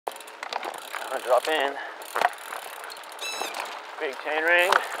gonna drop in. Big chain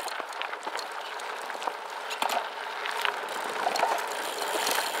ring.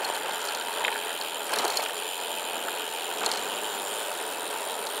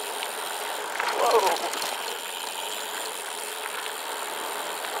 Whoa.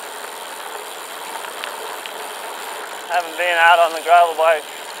 Haven't been out on the gravel bike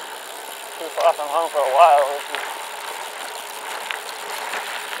too far from home for a while. This is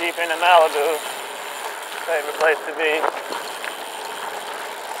deep into Malibu. Favorite place to be.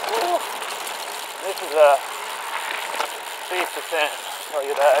 Woo. This is a steep descent, I'll tell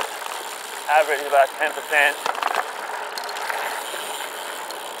you that. Average about 10%.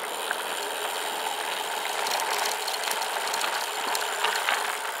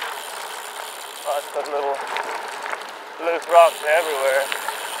 Lots of little loose rocks everywhere.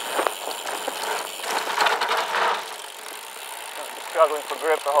 I'm struggling for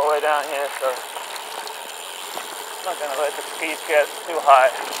grip the whole way down here, so I'm not going to let the speed get too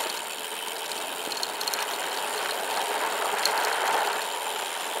high.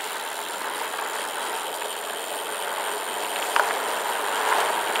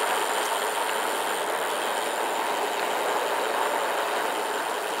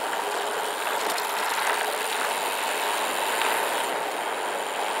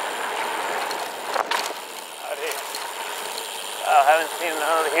 I haven't seen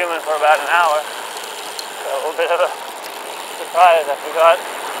another human for about an hour. So a little bit of a surprise. I forgot.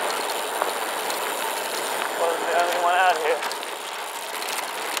 Wasn't the only one out here.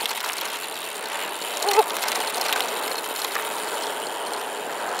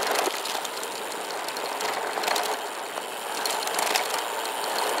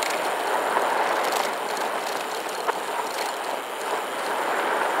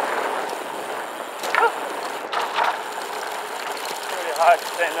 Hard to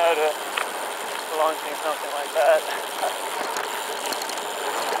say no to launching something like that.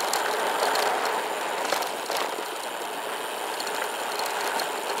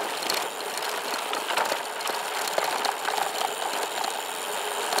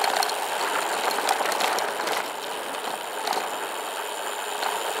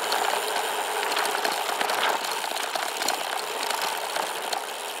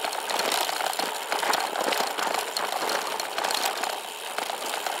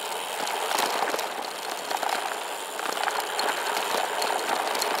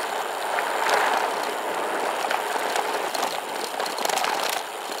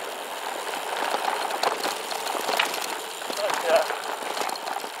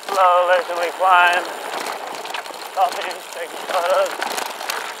 Slow, leisurely climb, stopping, taking photos.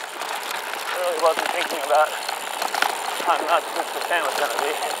 Really wasn't thinking about how nuts this descent was going to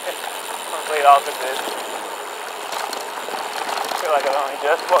be. Complete opposite. I feel like I've only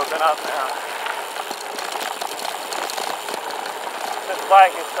just woken up now. This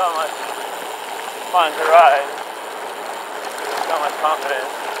bike is so much fun to ride. So much confidence.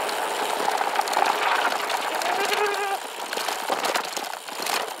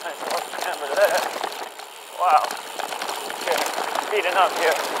 Wow, getting speeding up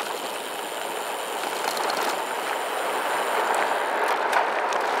here.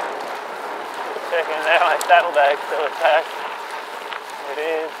 Checking there, my saddlebag's still attached. It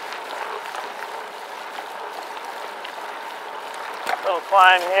is. Little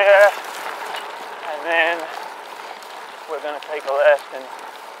climb here, and then we're gonna take a left and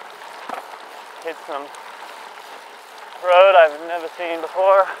hit some road I've never seen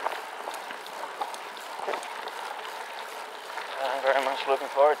before. I'm very much looking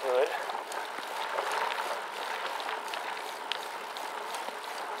forward to it.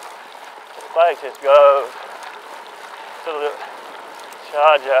 This bike just goes. Absolute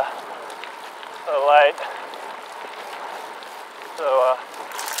charger. So light. So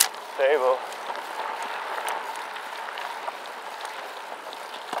stable.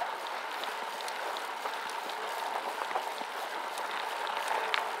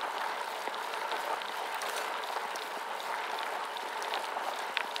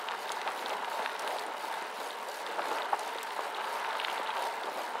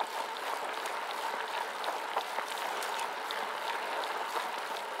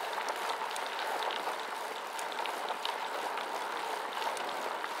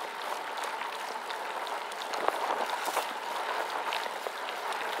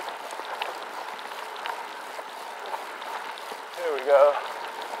 Here we go.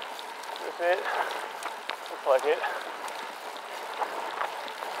 Is this it? Looks like it.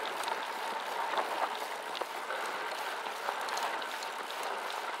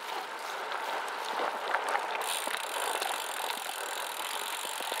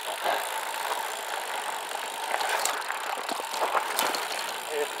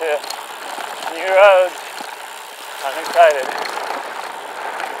 to new roads. I'm excited.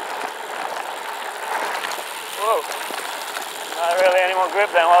 Whoa, not really any more grip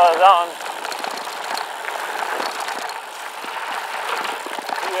than while I was on.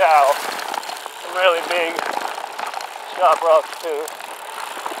 Wow, some really big, sharp rocks too.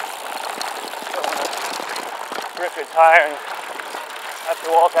 Don't want to grip your tire and have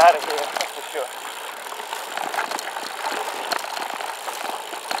to walk out of here, that's for sure.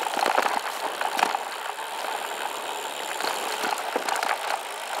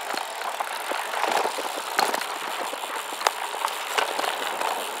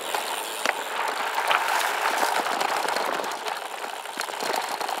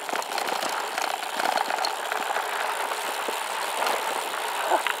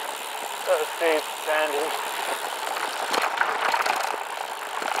 So steep, sandy.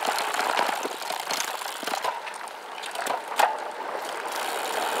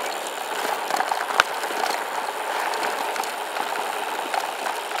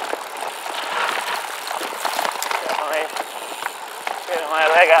 Definitely getting my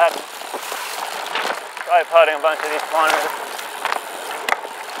leg out and tripoding a bunch of these corners,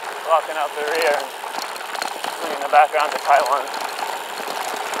 locking up the rear and swinging the back around to tight one.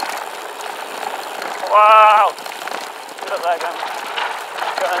 Wow! Feels like I'm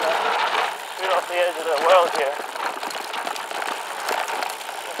trying to shoot off the edge of the world here.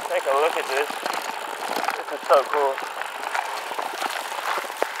 Let's take a look at this. This is so cool.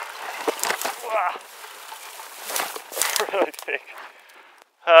 Wow! Really thick.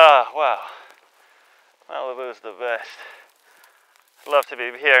 Ah, wow. Malibu's the best. I'd love to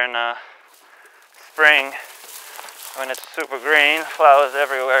be here in spring when it's super green, flowers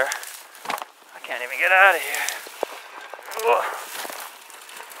everywhere. I can't even get out of here. Ugh.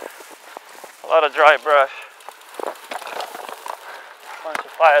 A lot of dry brush. A bunch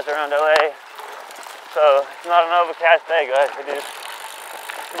of fires around LA. So it's not an overcast day, guys. It is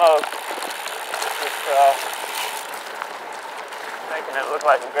smoke. Just making it look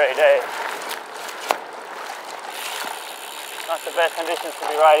like a great day. Not the best conditions to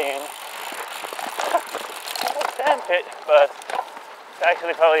be riding in. Sand pit, but it's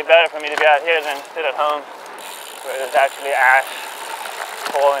actually probably better for me to be out here than sit at home where there's actually ash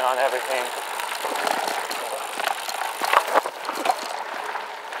falling on everything.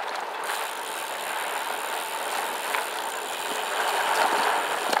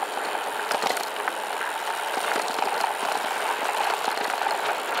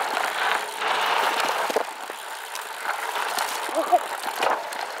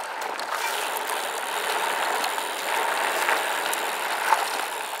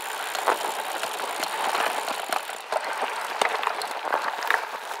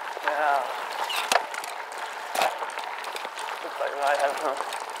 Looks like we might have some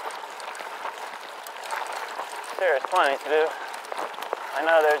serious planning to do. I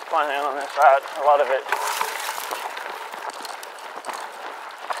know there's planning on this route, a lot of it.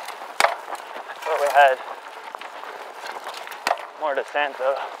 I thought we had more descent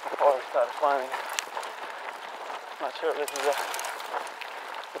though before we started planning. Not sure if this is a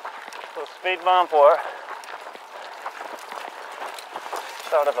little speed bump or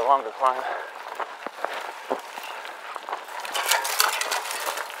start of a longer climb.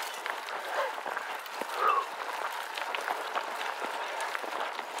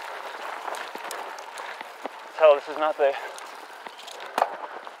 Tell this is not the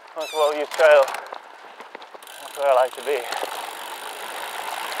most well-used trail. That's where I like to be.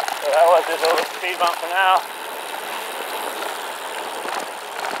 So that was just a little speed bump for now.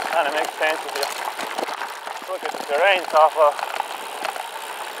 Kind of makes sense if you look at the terrain, Safa.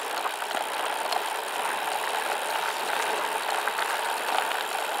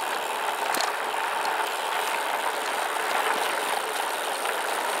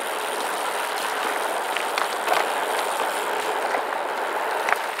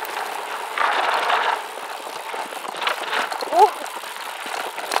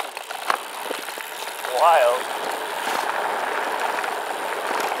 Wild.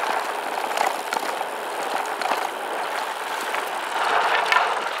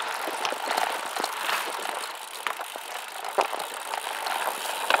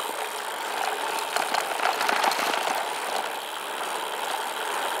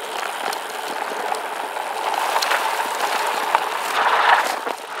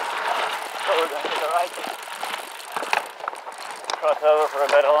 So we're going to the right. Cross over for a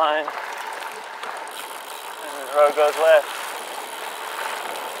better line. The road goes left.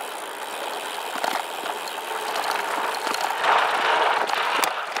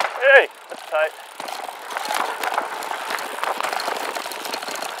 Hey, that's tight.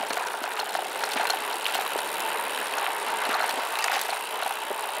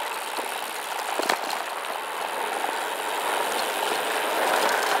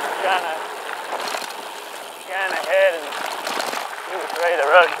 trying to scan ahead and see which way the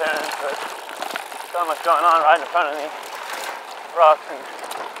road turns, but so much going on right in front of me. Rocks and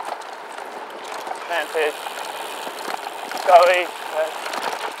sandfish, scully,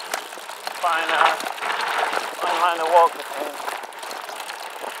 fine line to walk between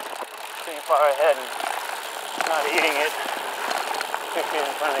being far ahead and not eating it 2 feet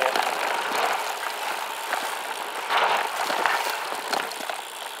in front of you.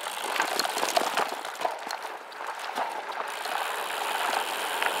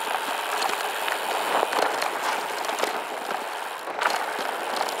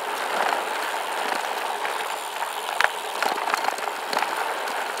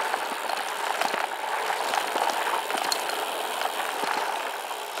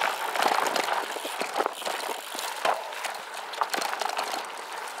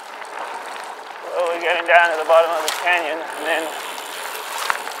 Getting down to the bottom of the canyon, and then,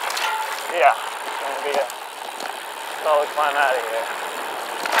 yeah, it's going to be a solid climb out of here.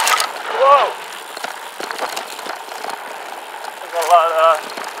 Whoa! There's a lot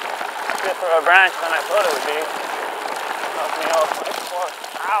stiffer a branch than I thought it would be. Knocked me off my course.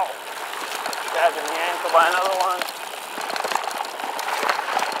 Ow! Stabbed in the ankle by another one.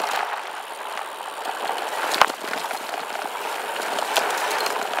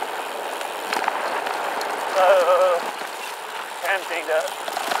 So tempting to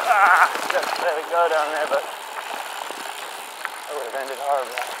just let it go down there, but I would have ended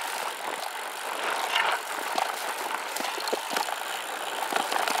horribly.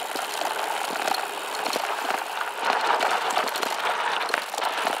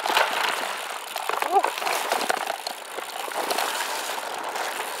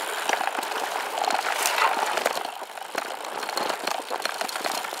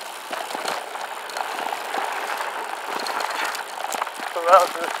 Who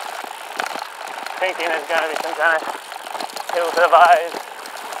else is thinking there's going to be some kind of hill-devised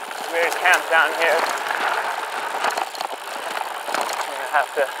weird camp down here? I'm going to have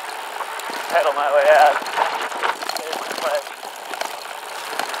to pedal my way out. There's the place.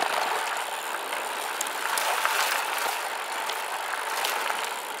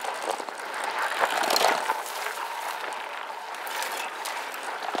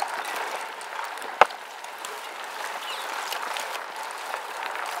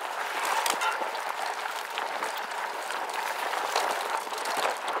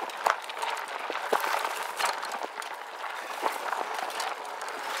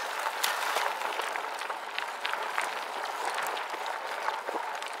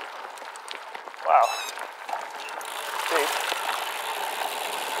 Wow. See.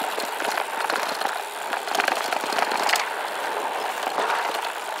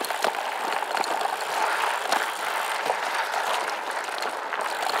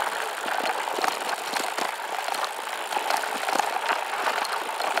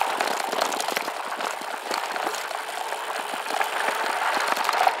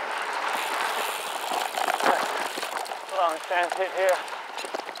 Long sand pit here.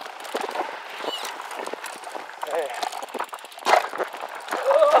 Okay.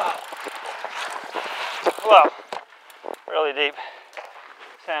 Wow, really deep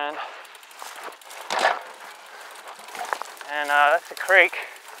sand. And that's a creek,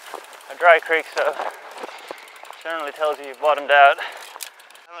 a dry creek, so generally tells you you've bottomed out.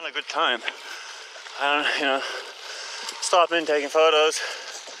 Having a good time. Stopping, taking photos,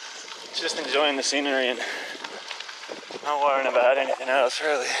 just enjoying the scenery and not worrying about anything else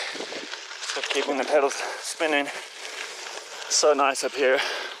really. Just keeping the pedals spinning. So nice up here.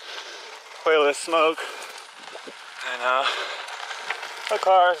 Way less smoke. And no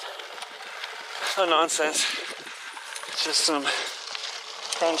cars. No nonsense. Just some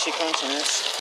crunchiness.